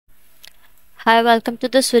Hi, welcome to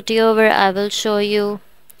this video where I will show you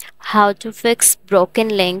how to fix broken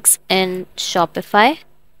links in Shopify.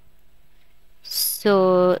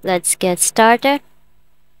 So let's get started.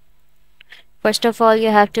 First of all, you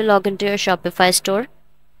have to log into your Shopify store.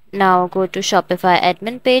 Now go to Shopify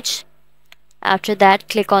admin page. After that,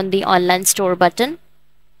 click on the online store button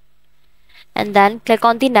and then click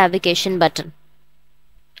on the navigation button.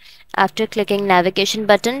 After clicking navigation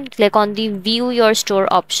button, click on the view your store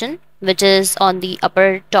option, which is on the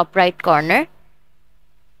upper top right corner.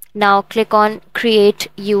 Now click on create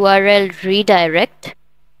URL redirect.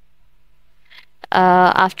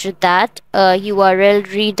 After that, a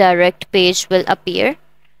URL redirect page will appear.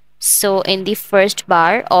 So in the first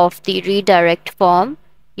bar of the redirect form,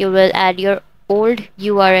 you will add your old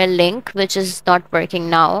URL link, which is not working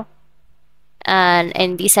now. And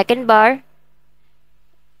in the second bar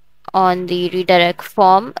on the redirect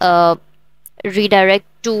form, redirect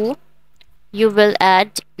to, you will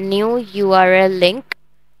add new URL link,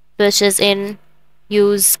 which is in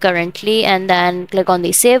use currently, and then click on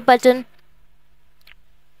the save button.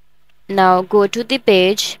 Now go to the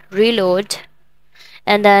page, reload,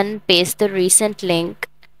 and then paste the recent link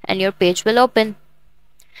and your page will open.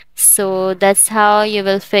 So that's how you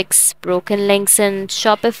will fix broken links in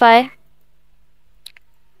Shopify.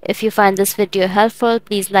 If you find this video helpful,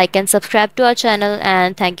 please like and subscribe to our channel,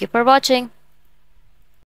 and thank you for watching.